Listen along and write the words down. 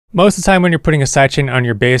Most of the time when you're putting a sidechain on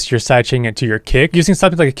your bass, you're sidechaining it to your kick, using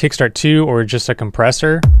something like a kickstart 2 or just a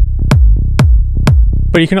compressor.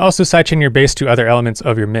 But you can also sidechain your bass to other elements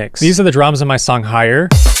of your mix. These are the drums in my song Higher.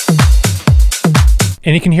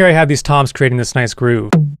 And you can hear I have these toms creating this nice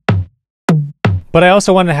groove. But I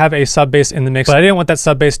also wanted to have a sub bass in the mix, but I didn't want that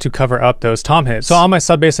sub bass to cover up those tom hits. So on my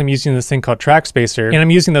sub bass, I'm using this thing called track spacer, and I'm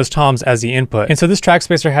using those toms as the input. And so this track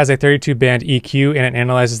spacer has a 32 band EQ, and it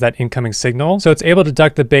analyzes that incoming signal. So it's able to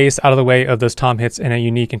duck the bass out of the way of those tom hits in a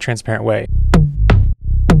unique and transparent way.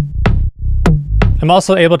 I'm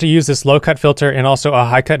also able to use this low cut filter and also a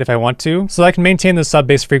high cut if I want to, so I can maintain the sub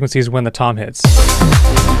bass frequencies when the tom hits.